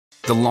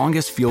The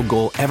longest field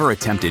goal ever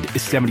attempted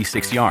is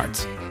 76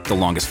 yards. The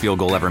longest field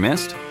goal ever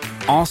missed?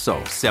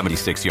 Also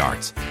 76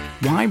 yards.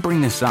 Why bring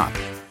this up?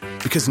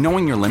 Because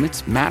knowing your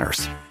limits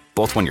matters,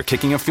 both when you're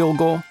kicking a field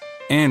goal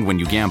and when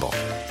you gamble.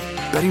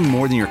 Betting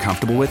more than you're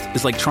comfortable with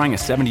is like trying a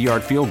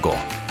 70-yard field goal.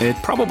 It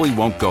probably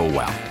won't go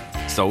well.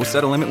 So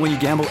set a limit when you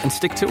gamble and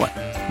stick to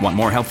it. Want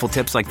more helpful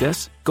tips like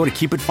this? Go to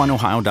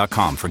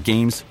keepitfunohio.com for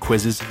games,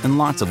 quizzes, and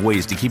lots of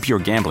ways to keep your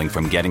gambling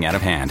from getting out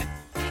of hand.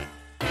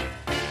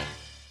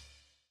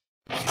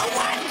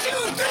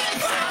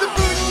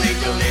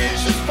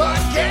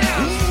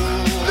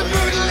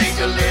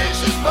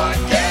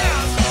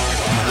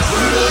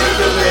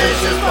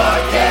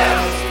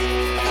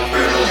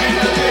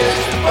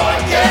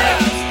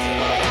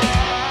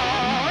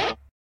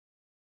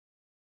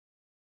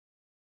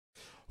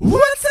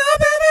 What's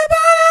up,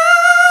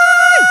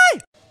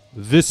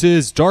 everybody? This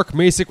is Dark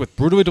Macek with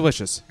Brutally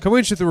Delicious, coming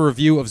into the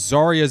review of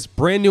Zaria's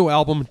brand new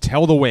album,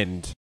 Tell the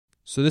Wind.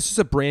 So this is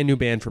a brand new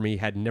band for me,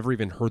 had never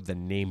even heard the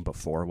name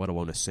before, let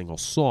alone a single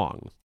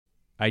song.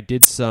 I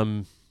did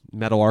some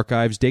Metal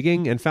Archives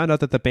digging and found out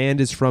that the band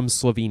is from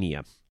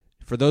Slovenia.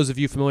 For those of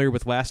you familiar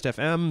with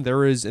Last.fm,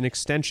 there is an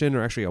extension,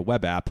 or actually a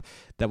web app,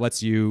 that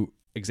lets you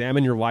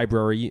examine your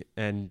library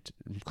and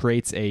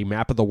creates a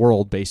map of the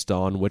world based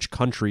on which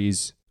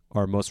countries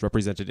are most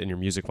represented in your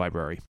music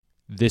library.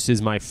 This is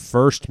my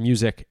first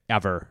music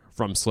ever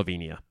from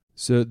Slovenia.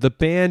 So the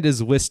band is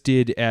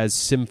listed as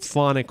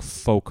symphonic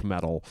folk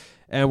metal,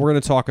 and we're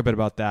going to talk a bit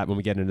about that when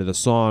we get into the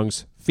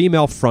songs.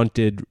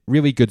 Female-fronted,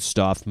 really good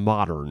stuff,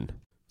 modern.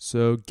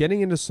 So getting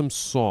into some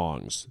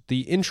songs,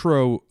 the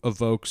intro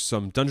evokes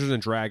some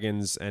Dungeons &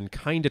 Dragons and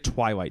kind of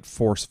Twilight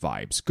Force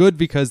vibes. Good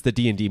because the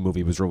D&D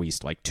movie was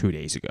released like 2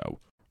 days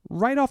ago.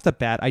 Right off the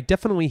bat, I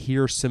definitely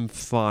hear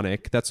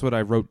symphonic. That's what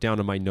I wrote down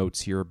in my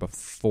notes here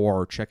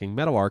before checking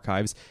Metal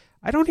Archives.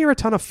 I don't hear a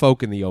ton of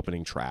folk in the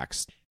opening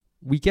tracks.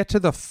 We get to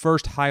the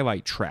first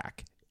highlight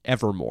track,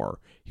 Evermore.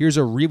 Here's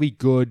a really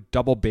good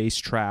double bass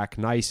track,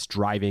 nice,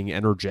 driving,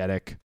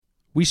 energetic.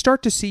 We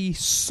start to see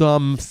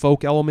some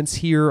folk elements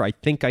here. I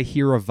think I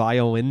hear a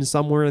violin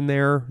somewhere in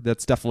there.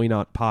 That's definitely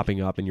not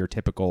popping up in your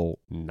typical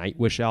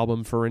Nightwish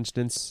album, for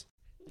instance.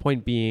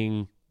 Point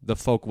being, the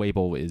folk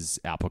label is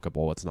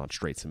applicable. It's not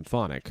straight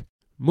symphonic.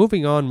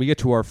 Moving on, we get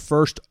to our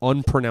first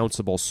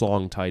unpronounceable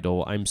song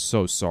title. I'm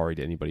so sorry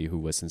to anybody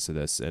who listens to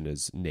this and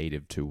is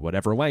native to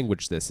whatever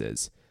language this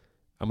is.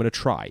 I'm going to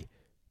try.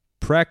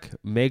 Prek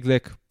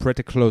Meglik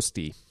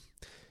Preteklosti.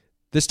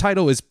 This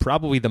title is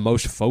probably the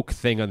most folk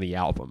thing on the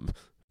album.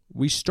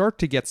 We start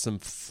to get some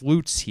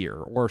flutes here,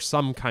 or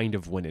some kind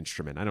of wind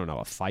instrument. I don't know,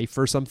 a fife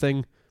or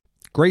something.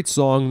 Great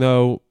song,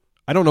 though.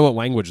 I don't know what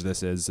language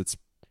this is. Is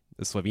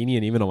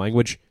Slovenian even a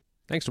language?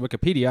 Thanks to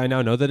Wikipedia, I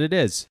now know that it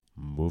is.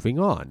 Moving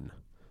on.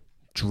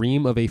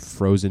 Dream of a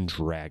Frozen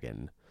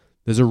Dragon.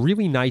 There's a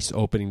really nice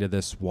opening to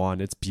this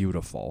one. It's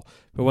beautiful.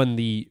 But when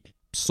the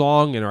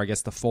song, and I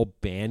guess the full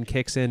band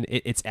kicks in,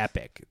 it's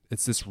epic.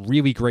 It's this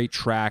really great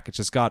track. It's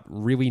just got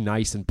really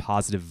nice and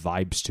positive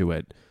vibes to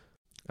it.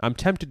 I'm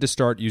tempted to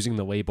start using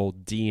the label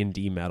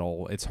D&D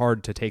metal. It's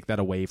hard to take that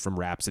away from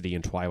Rhapsody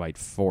and Twilight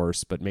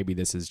Force, but maybe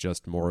this is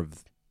just more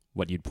of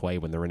what you'd play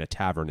when they're in a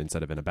tavern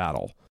instead of in a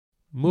battle.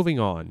 Moving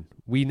on,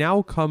 we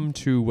now come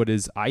to what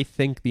is, I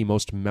think, the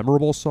most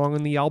memorable song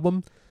on the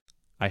album.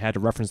 I had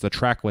to reference the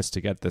track list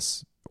to get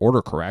this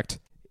order correct.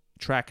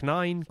 Track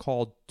 9,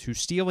 called To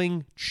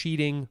Stealing,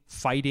 Cheating,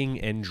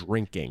 Fighting, and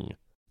Drinking.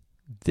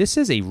 This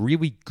is a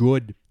really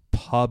good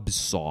pub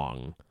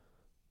song.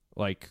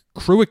 Like,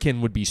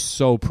 Cruikin would be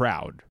so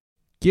proud.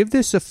 Give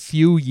this a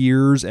few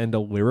years and a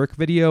lyric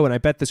video, and I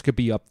bet this could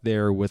be up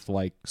there with,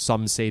 like,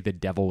 Some Say the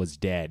Devil is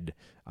Dead.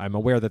 I'm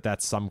aware that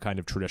that's some kind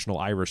of traditional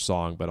Irish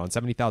song, but on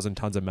 70,000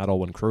 Tons of Metal,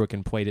 when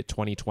Cruikin played it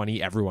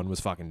 2020, everyone was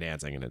fucking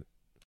dancing in it.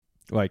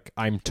 Like,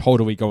 I'm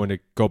totally going to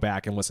go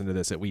back and listen to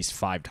this at least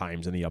 5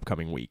 times in the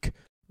upcoming week.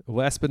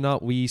 Last but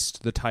not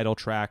least, the title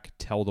track,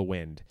 Tell the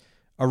Wind.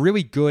 A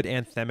really good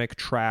anthemic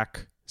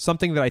track,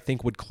 something that I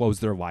think would close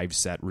their live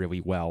set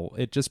really well.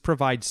 It just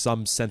provides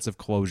some sense of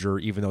closure,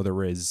 even though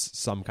there is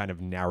some kind of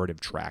narrative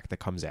track that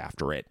comes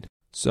after it.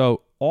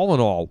 So, all in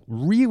all,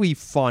 really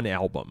fun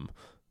album.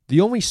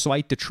 The only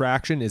slight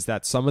detraction is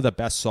that some of the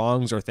best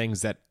songs are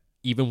things that,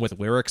 even with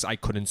lyrics, I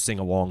couldn't sing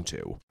along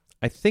to.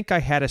 I think I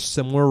had a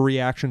similar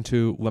reaction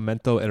to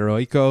Lamento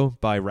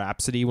Eroico by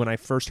Rhapsody when I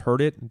first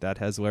heard it. That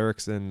has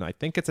lyrics in, I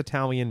think it's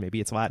Italian,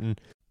 maybe it's Latin.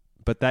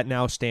 But that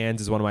now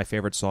stands as one of my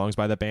favorite songs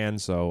by the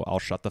band, so I'll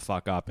shut the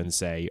fuck up and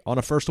say, on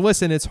a first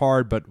listen, it's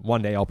hard, but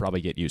one day I'll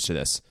probably get used to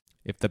this.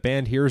 If the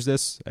band hears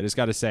this, I just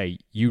got to say,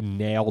 you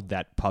nailed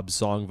that pub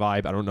song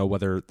vibe. I don't know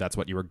whether that's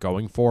what you were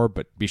going for,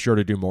 but be sure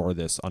to do more of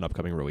this on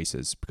upcoming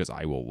releases, because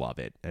I will love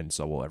it, and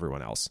so will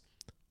everyone else.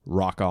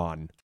 Rock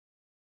on.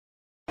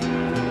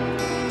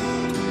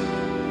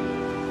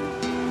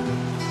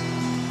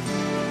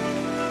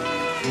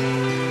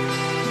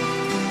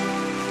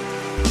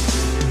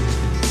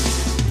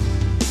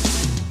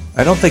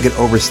 I don't think it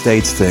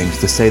overstates things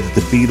to say that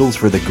the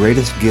Beatles were the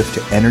greatest gift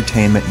to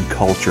entertainment and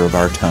culture of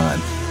our time.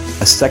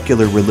 A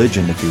secular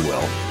religion, if you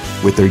will.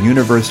 with their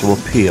universal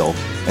appeal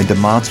and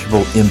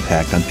demonstrable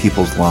impact on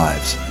people's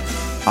lives.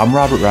 I'm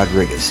Robert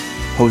Rodriguez,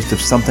 host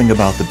of Something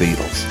About the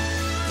Beatles.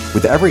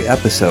 With every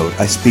episode,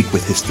 I speak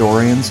with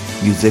historians,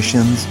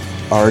 musicians,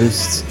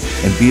 artists,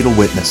 and Beatle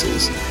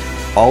witnesses,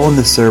 all in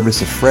the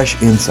service of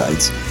fresh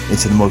insights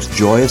into the most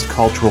joyous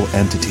cultural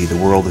entity the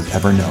world has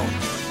ever known.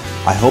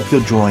 I hope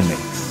you'll join me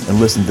and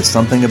listen to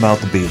Something About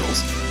the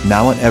Beatles,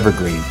 now on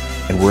Evergreen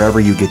and wherever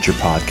you get your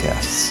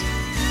podcasts.